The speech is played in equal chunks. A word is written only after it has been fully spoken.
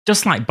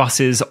Just like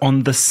buses,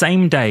 on the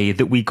same day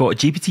that we got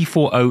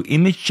GPT-4.5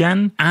 image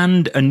gen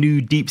and a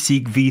new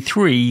DeepSeek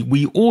V3,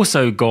 we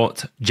also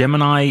got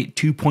Gemini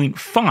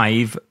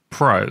 2.5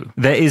 Pro.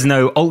 There is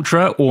no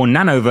Ultra or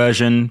Nano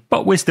version,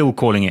 but we're still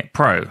calling it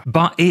Pro.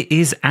 But it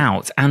is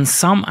out, and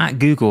some at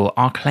Google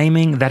are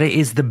claiming that it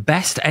is the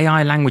best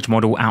AI language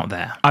model out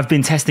there. I've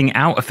been testing it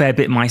out a fair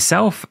bit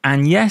myself,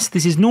 and yes,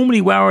 this is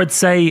normally where I'd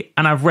say,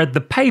 and I've read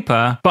the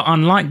paper, but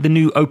unlike the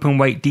new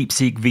open-weight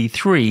DeepSeek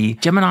V3,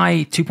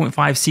 Gemini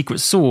 2.5 secret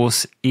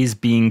source is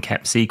being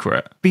kept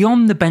secret.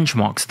 Beyond the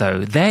benchmarks though,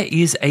 there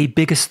is a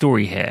bigger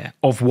story here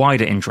of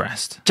wider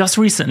interest. Just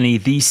recently,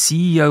 the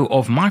CEO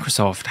of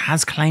Microsoft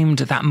has claimed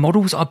that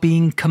models are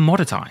being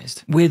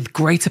commoditized, with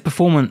greater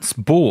performance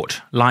bought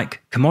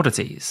like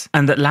commodities,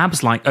 and that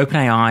labs like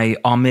OpenAI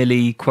are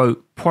merely,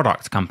 quote,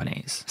 product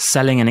companies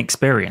selling an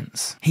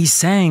experience. He's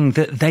saying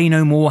that they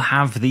no more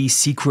have the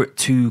secret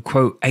to,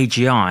 quote,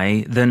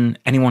 AGI than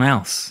anyone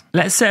else.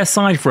 Let's set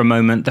aside for a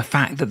moment the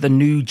fact that the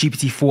new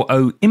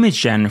GPT-4.5 image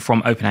gen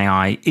from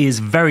OpenAI is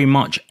very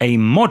much a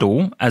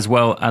model as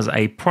well as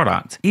a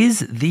product. Is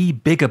the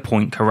bigger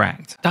point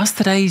correct? Does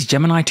today's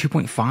Gemini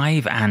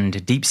 2.5 and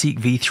DeepSeek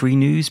V3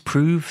 news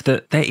prove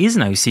that there is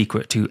no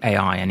secret to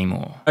AI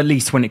anymore, at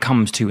least when it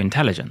comes to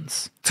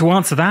intelligence? To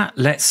answer that,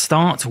 let's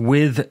start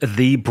with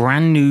the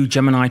brand new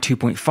Gemini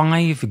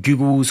 2.5,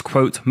 Google's,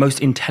 quote, most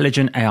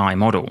intelligent AI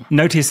model.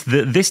 Notice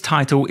that this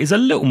title is a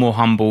little more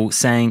humble,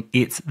 saying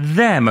it's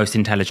their most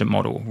intelligent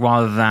model,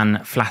 rather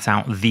than flat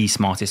out the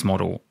smartest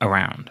model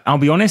around. I'll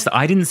be honest,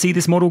 I didn't see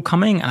this model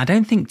coming, and I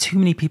don't think too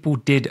many people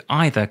did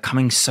either,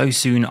 coming so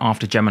soon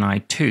after Gemini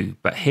 2,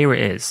 but here it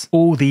is.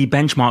 All the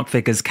benchmark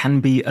figures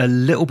can be a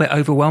little bit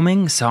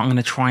overwhelming, so I'm going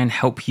to try and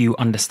help you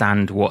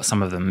understand what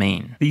some of them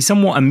mean. The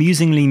somewhat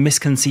amusingly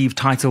misconceived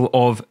title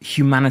of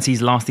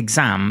Humanity's Last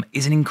Exam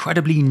is an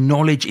incredibly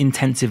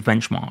knowledge-intensive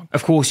benchmark.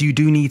 Of course, you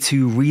do need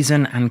to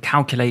reason and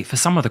calculate for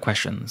some of the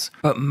questions,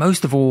 but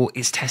most of all,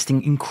 it's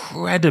testing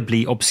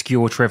incredibly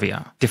obscure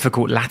trivia,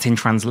 difficult Latin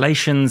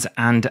translations,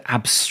 and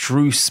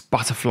abstruse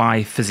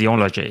butterfly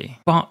physiology.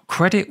 But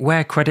credit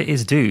where credit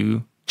is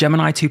due,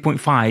 Gemini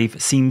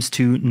 2.5 seems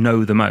to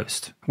know the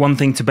most. One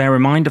thing to bear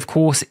in mind, of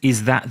course,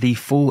 is that the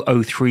full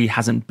O3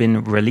 hasn't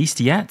been released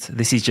yet.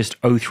 This is just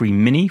O3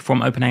 Mini from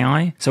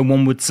OpenAI, so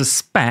one would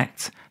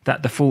suspect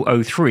that the full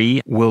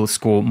O3 will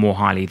score more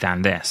highly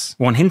than this.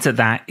 One hint at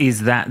that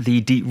is that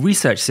the deep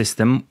research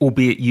system,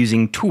 albeit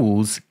using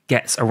tools,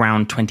 gets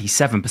around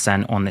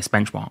 27% on this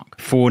benchmark.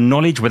 For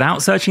knowledge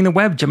without searching the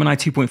web, Gemini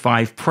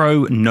 2.5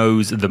 Pro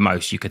knows the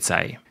most, you could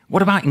say.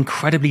 What about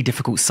incredibly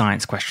difficult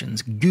science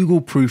questions,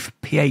 Google-proof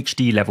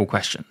PhD level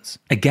questions?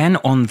 Again,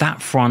 on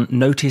that front,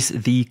 notice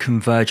the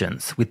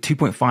convergence, with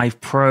 2.5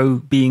 Pro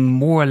being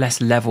more or less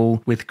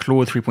level with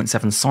Claude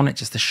 3.7 Sonnet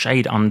just a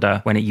shade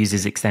under when it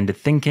uses extended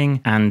thinking,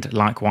 and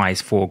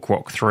likewise for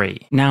Grok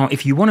 3. Now,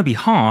 if you want to be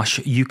harsh,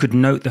 you could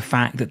note the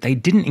fact that they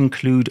didn't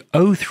include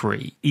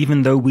O3,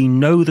 even though we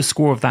know the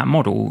score of that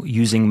model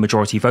using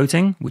majority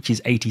voting, which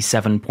is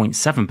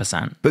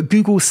 87.7%. But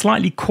Google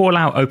slightly call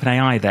out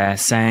OpenAI there,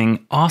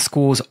 saying, our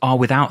scores are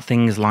without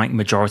things like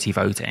majority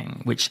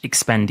voting, which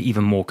expend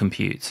even more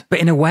compute.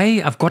 But in a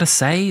way, I've got to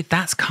say,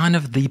 that's kind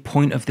of the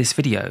point of this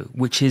video,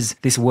 which is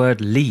this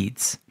word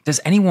leads. Does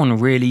anyone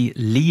really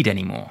lead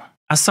anymore?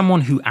 As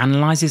someone who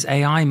analyzes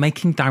AI,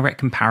 making direct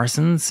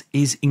comparisons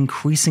is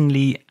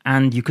increasingly,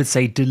 and you could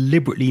say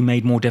deliberately,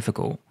 made more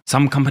difficult.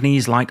 Some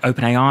companies like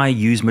OpenAI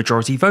use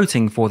majority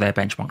voting for their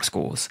benchmark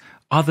scores.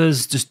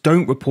 Others just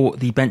don't report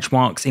the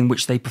benchmarks in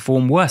which they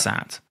perform worse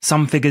at.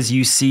 Some figures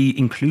you see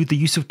include the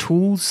use of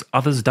tools,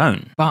 others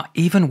don't. But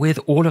even with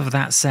all of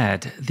that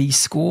said, these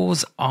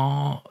scores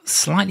are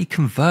slightly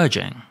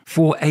converging.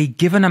 For a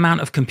given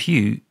amount of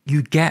compute,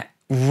 you get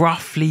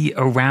roughly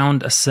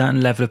around a certain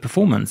level of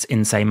performance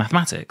in, say,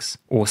 mathematics,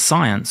 or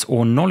science,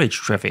 or knowledge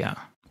trivia,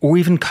 or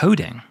even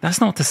coding.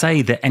 That's not to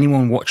say that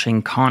anyone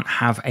watching can't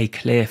have a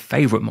clear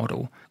favorite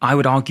model. I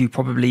would argue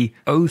probably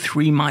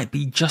O3 might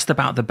be just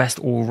about the best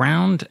all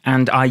round,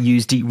 and I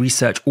use deep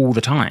research all the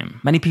time.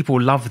 Many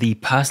people love the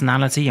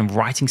personality and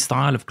writing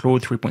style of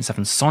Claude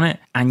 3.7 Sonnet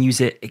and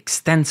use it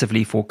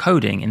extensively for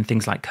coding in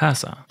things like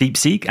Cursor.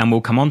 DeepSeek, and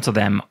we'll come on to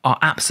them, are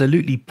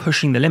absolutely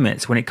pushing the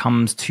limits when it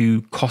comes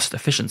to cost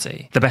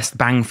efficiency. The best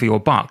bang for your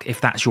buck, if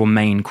that's your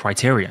main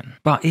criterion.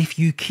 But if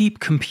you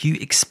keep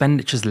compute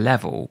expenditures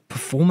level,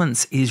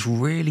 performance is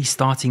really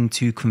starting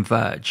to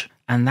converge.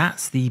 And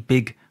that's the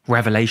big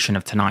revelation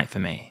of tonight for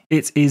me.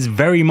 It is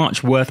very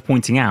much worth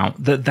pointing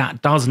out that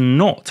that does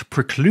not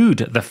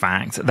preclude the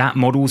fact that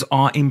models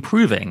are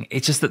improving.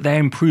 It's just that they're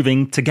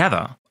improving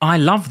together. I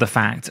love the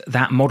fact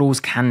that models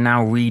can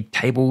now read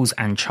tables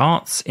and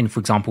charts in, for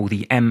example,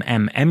 the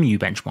MMMU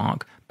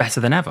benchmark better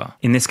than ever.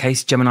 In this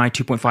case, Gemini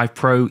 2.5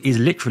 Pro is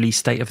literally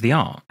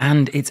state-of-the-art.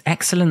 And its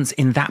excellence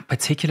in that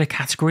particular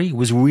category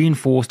was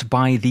reinforced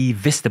by the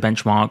Vista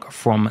benchmark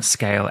from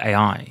Scale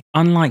AI.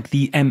 Unlike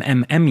the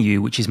MMMU,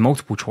 which is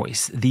multiple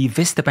choice, the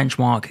Vista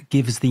benchmark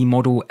gives the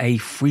model a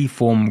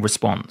free-form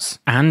response.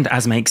 And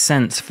as makes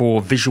sense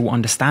for visual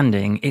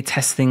understanding, it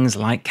tests things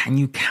like, can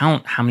you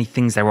count how many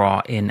things there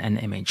are in an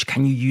image?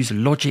 Can you use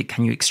logic?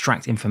 Can you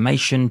extract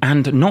information?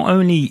 And not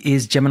only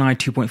is Gemini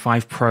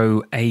 2.5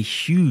 Pro a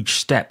huge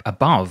step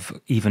above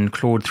even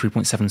Claude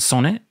 3.7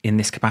 Sonnet in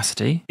this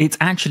capacity, it's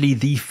actually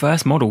the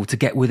first model to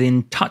get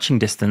within touching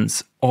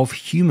distance of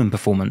human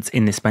performance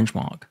in this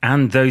benchmark.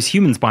 And those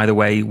humans, by the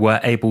way, were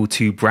able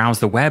to browse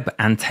the web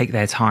and take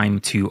their time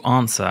to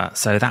answer,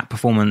 so that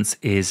performance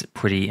is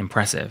pretty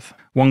impressive.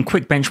 One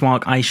quick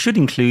benchmark I should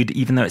include,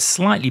 even though it's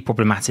slightly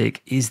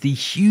problematic, is the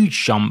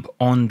huge jump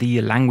on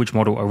the language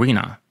model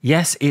arena.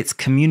 Yes, it's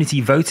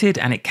community voted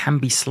and it can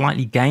be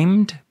slightly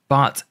gamed,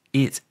 but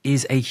it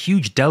is a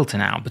huge delta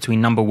now between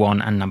number 1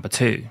 and number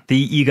 2.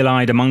 The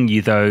eagle-eyed among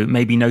you, though,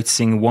 may be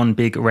noticing one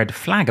big red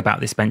flag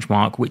about this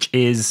benchmark, which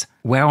is,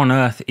 where on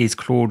earth is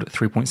Claude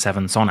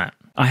 3.7 Sonnet?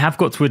 I have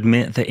got to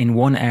admit that in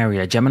one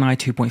area, Gemini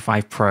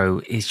 2.5 Pro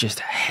is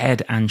just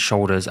head and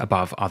shoulders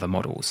above other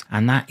models,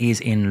 and that is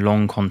in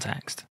long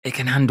context. It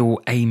can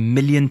handle 1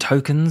 million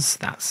tokens,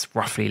 that's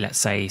roughly, let's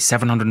say,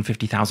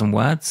 750,000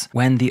 words,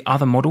 when the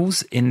other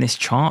models in this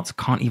chart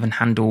can't even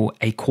handle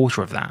a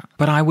quarter of that.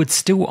 But I would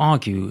still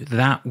argue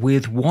that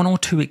with one or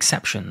two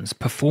exceptions,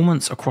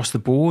 performance across the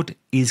board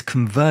is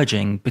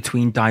converging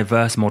between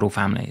diverse model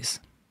families.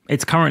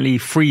 It's currently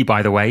free,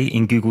 by the way,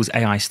 in Google's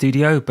AI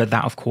Studio, but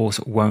that of course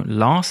won't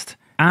last.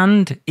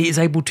 And it is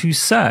able to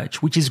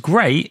search, which is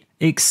great,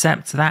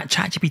 except that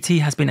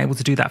ChatGPT has been able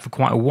to do that for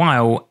quite a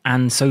while,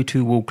 and so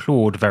too will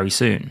Claude very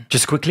soon.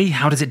 Just quickly,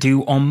 how does it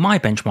do on my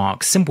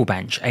benchmark, Simple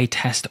Bench, a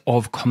test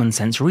of common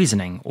sense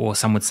reasoning, or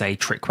some would say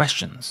trick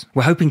questions?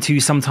 We're hoping to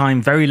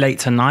sometime very late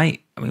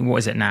tonight, what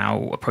is it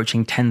now,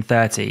 approaching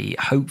 10:30,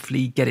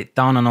 hopefully get it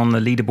done and on the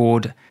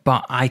leaderboard,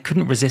 but I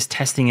couldn't resist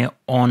testing it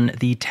on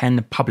the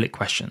 10 public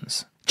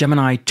questions.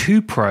 Gemini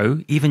 2 Pro,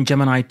 even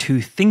Gemini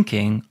 2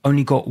 Thinking,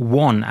 only got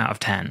 1 out of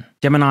 10.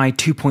 Gemini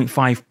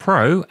 2.5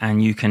 Pro,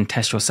 and you can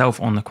test yourself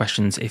on the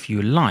questions if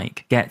you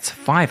like, gets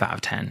 5 out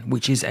of 10,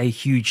 which is a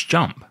huge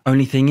jump.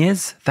 Only thing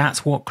is,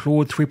 that's what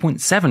Claude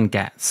 3.7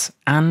 gets,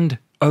 and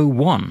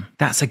 01.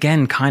 That's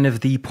again kind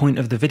of the point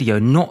of the video,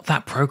 not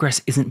that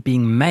progress isn't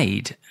being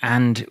made,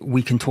 and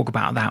we can talk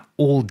about that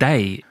all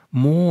day.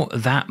 More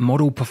that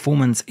model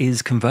performance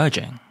is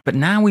converging. But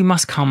now we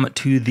must come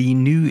to the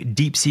new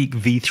DeepSeek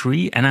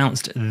V3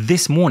 announced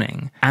this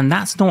morning. And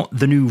that's not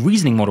the new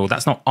reasoning model,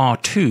 that's not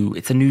R2,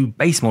 it's a new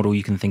base model,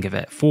 you can think of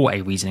it, for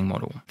a reasoning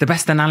model. The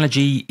best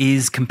analogy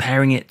is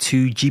comparing it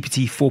to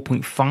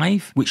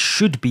GPT-4.5, which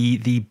should be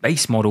the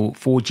base model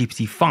for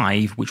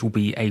GPT-5, which will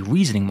be a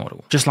reasoning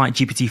model. Just like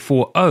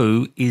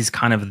GPT-4.0 is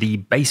kind of the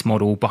base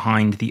model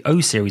behind the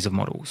O series of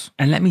models.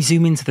 And let me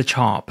zoom into the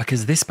chart,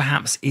 because this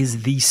perhaps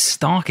is the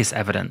starkest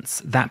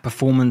evidence that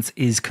performance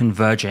is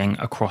converging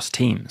across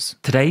teams.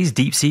 Today's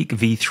DeepSeek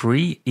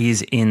V3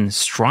 is in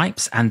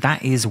stripes, and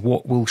that is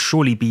what will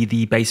surely be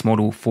the base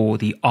model for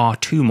the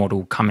R2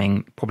 model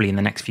coming probably in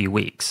the next few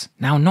weeks.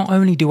 Now, not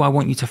only do I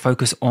want you to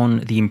focus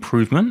on the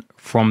improvement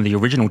from the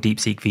original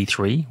DeepSeek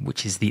V3,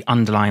 which is the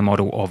underlying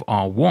model of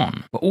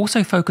R1, but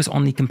also focus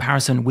on the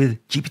comparison with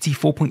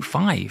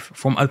GPT-4.5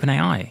 from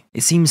OpenAI.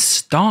 It seems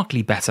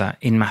starkly better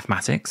in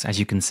mathematics, as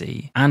you can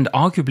see, and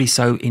arguably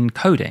so in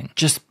coding,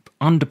 just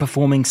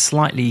underperforming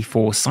slightly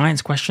for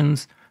science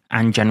questions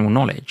and general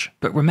knowledge.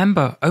 But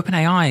remember,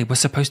 OpenAI was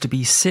supposed to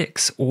be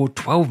 6 or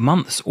 12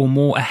 months or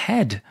more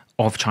ahead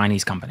of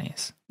Chinese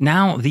companies.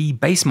 Now, the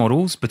base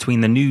models between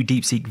the new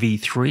DeepSeek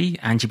V3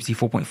 and GPT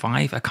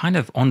 4.5 are kind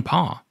of on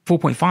par.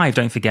 4.5,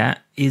 don't forget,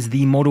 is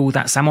the model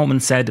that Sam Altman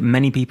said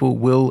many people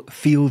will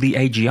feel the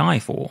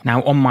AGI for.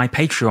 Now, on my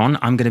Patreon,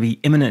 I'm going to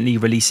be imminently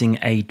releasing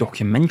a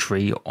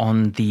documentary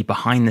on the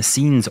behind the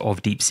scenes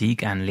of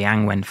DeepSeek and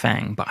Liang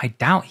Wenfeng, but I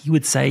doubt he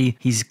would say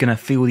he's going to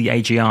feel the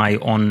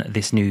AGI on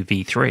this new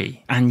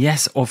V3. And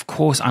yes, of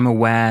course, I'm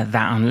aware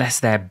that unless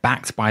they're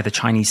backed by the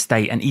Chinese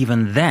state, and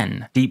even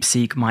then,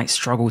 DeepSeek might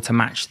struggle to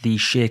match the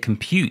sheer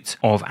compute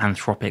of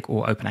Anthropic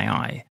or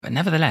OpenAI. But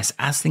nevertheless,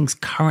 as things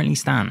currently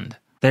stand,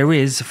 there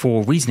is,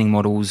 for reasoning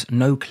models,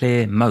 no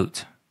clear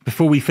moat.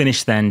 Before we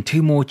finish then,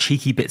 2 more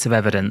cheeky bits of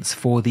evidence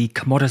for the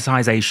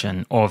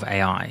commoditization of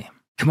AI.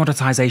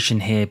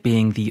 Commoditization here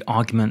being the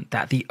argument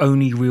that the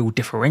only real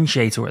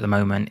differentiator at the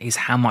moment is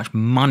how much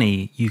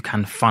money you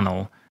can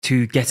funnel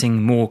to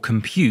getting more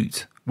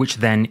compute, which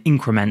then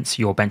increments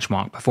your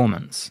benchmark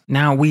performance.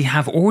 Now, we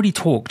have already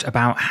talked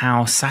about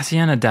how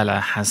Satya Nadella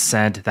has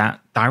said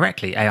that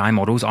directly, AI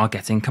models are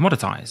getting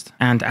commoditized.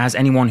 And as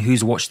anyone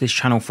who's watched this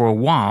channel for a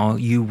while,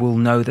 you will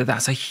know that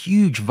that's a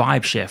huge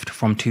vibe shift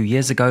from 2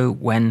 years ago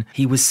when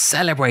he was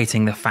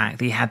celebrating the fact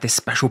that he had this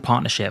special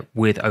partnership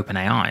with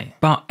OpenAI.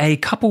 But a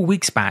couple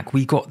weeks back,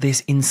 we got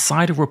this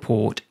insider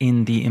report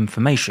in the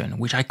information,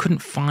 which I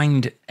couldn't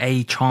find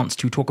a chance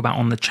to talk about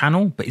on the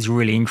channel, but is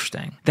really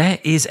interesting. There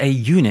is a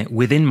unit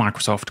within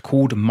Microsoft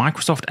called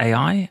Microsoft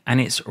AI,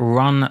 and it's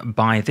run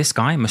by this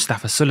guy,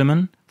 Mustafa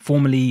Suleyman,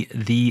 formerly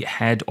the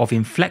head of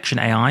Inflection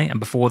AI, and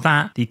before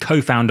that, the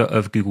co-founder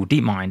of Google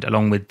DeepMind,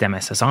 along with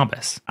Demis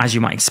Hassabis. As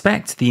you might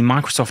expect, the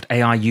Microsoft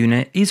AI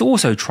unit is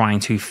also trying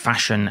to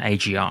fashion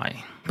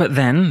AGI. But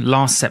then,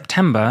 last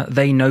September,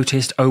 they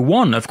noticed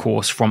O1, of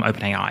course, from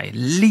OpenAI,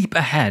 leap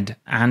ahead,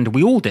 and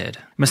we all did.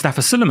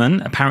 Mustafa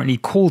Suleyman apparently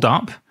called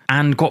up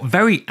and got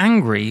very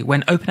angry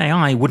when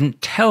OpenAI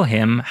wouldn't tell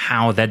him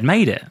how they'd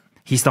made it.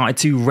 He started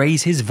to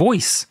raise his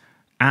voice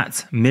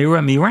at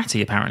Mira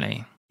Murati,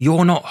 apparently.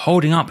 "You're not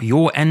holding up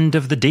your end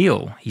of the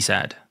deal," he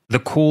said. The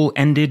call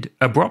ended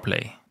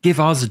abruptly. "Give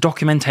us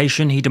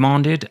documentation," he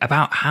demanded,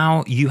 about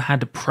how you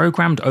had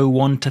programmed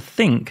O1 to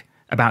think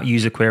about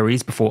user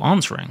queries before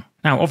answering.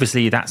 Now,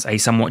 obviously, that's a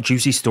somewhat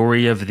juicy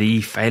story of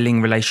the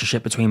failing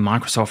relationship between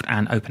Microsoft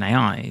and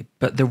OpenAI,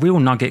 but the real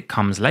nugget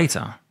comes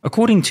later.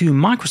 According to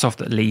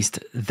Microsoft, at least,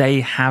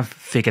 they have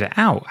figured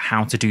out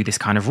how to do this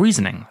kind of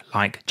reasoning,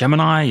 like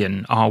Gemini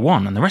and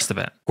R1 and the rest of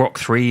it. Grok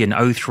 3 and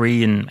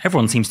O3, and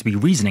everyone seems to be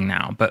reasoning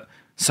now, but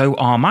so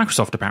are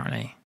Microsoft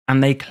apparently.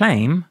 And they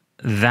claim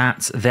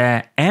that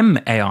their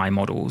MAI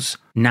models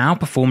now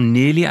perform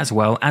nearly as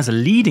well as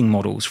leading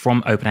models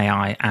from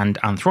OpenAI and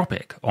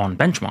Anthropic on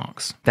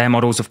benchmarks. Their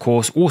models, of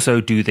course, also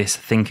do this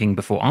thinking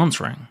before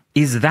answering.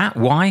 Is that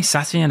why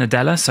Satya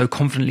Nadella so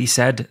confidently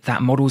said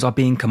that models are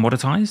being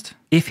commoditized?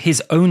 If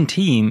his own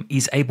team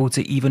is able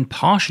to even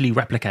partially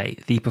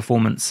replicate the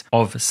performance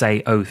of,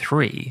 say,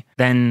 O3,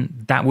 then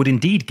that would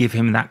indeed give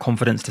him that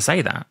confidence to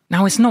say that.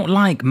 Now, it's not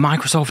like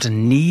Microsoft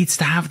needs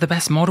to have the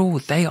best model.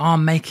 They are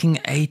making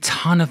a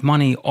ton of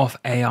money off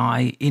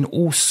AI in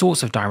all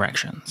sorts of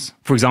directions.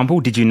 For example,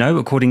 did you know,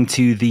 according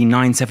to the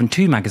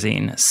 972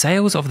 magazine,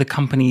 sales of the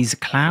company's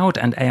cloud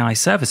and AI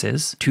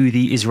services to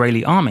the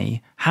Israeli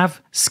army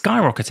have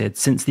skyrocketed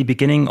since the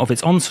beginning of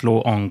its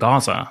onslaught on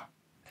Gaza.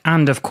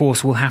 And of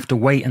course, we'll have to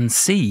wait and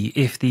see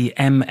if the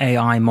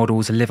MAI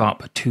models live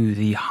up to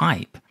the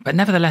hype. But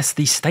nevertheless,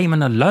 the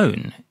statement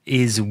alone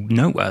is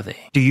noteworthy.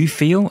 Do you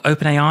feel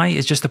OpenAI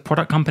is just a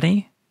product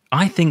company?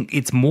 I think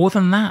it's more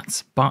than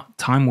that, but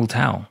time will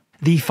tell.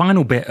 The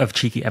final bit of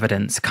cheeky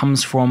evidence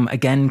comes from,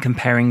 again,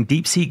 comparing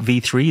DeepSeek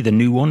V3, the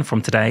new one from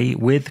today,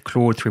 with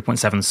Claude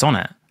 3.7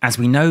 Sonnet. As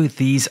we know,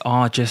 these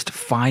are just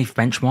 5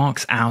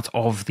 benchmarks out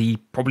of the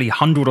probably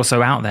 100 or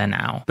so out there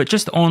now. But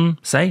just on,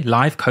 say,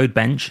 live code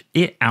bench,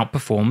 it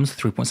outperforms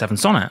 3.7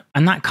 Sonnet.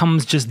 And that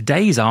comes just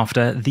days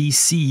after the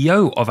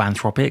CEO of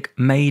Anthropic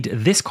made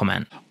this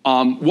comment.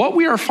 What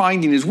we are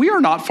finding is we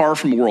are not far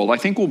from a world, I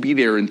think we'll be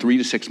there in 3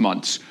 to 6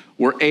 months,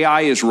 where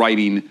AI is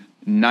writing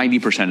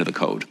 90% of the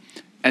code.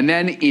 And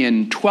then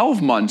in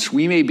 12 months,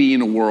 we may be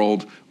in a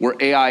world where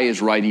AI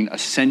is writing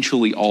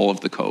essentially all of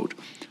the code.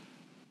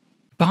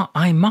 But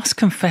I must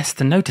confess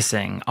to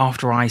noticing,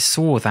 after I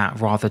saw that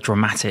rather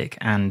dramatic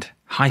and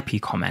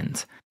hypey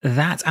comment,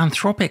 that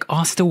Anthropic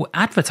are still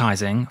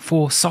advertising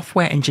for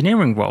software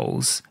engineering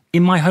roles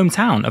in my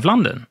hometown of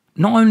London.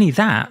 Not only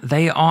that,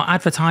 they are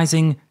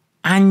advertising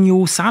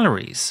annual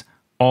salaries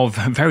of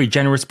very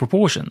generous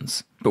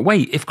proportions. But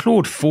wait, if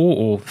Claude 4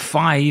 or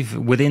 5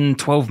 within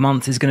 12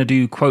 months is going to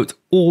do, quote,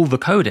 all the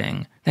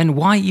coding, then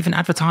why even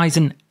advertise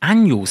an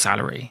annual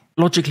salary?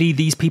 Logically,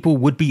 these people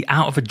would be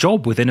out of a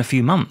job within a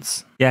few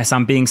months. Yes,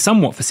 I'm being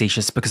somewhat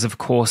facetious because, of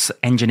course,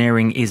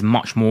 engineering is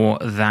much more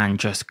than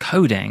just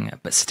coding,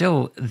 but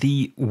still,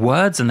 the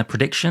words and the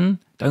prediction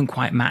don't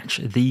quite match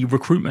the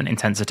recruitment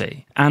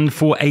intensity. And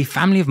for a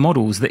family of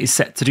models that is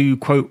set to do,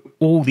 quote,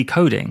 all the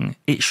coding,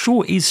 it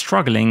sure is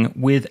struggling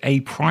with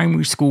a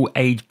primary school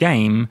age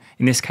game,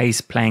 in this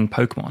case playing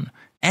Pokemon,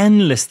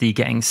 endlessly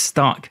getting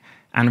stuck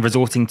and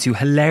resorting to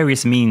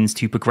hilarious means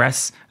to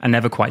progress and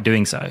never quite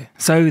doing so.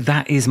 So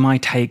that is my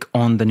take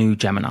on the new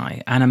Gemini.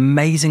 An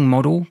amazing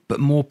model,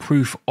 but more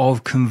proof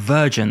of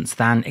convergence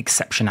than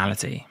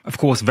exceptionality. Of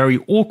course, very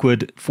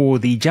awkward for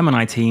the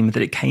Gemini team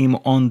that it came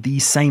on the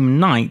same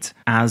night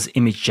as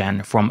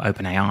ImageGen from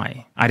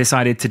OpenAI. I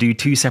decided to do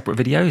 2 separate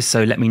videos,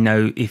 so let me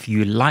know if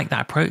you like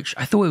that approach.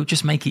 I thought it would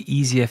just make it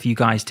easier for you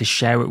guys to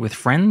share it with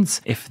friends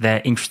if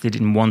they're interested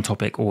in one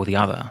topic or the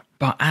other.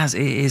 But as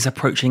it is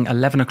approaching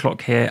 11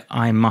 o'clock here,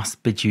 I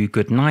must bid you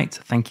good night.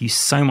 Thank you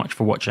so much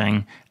for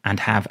watching and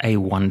have a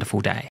wonderful day.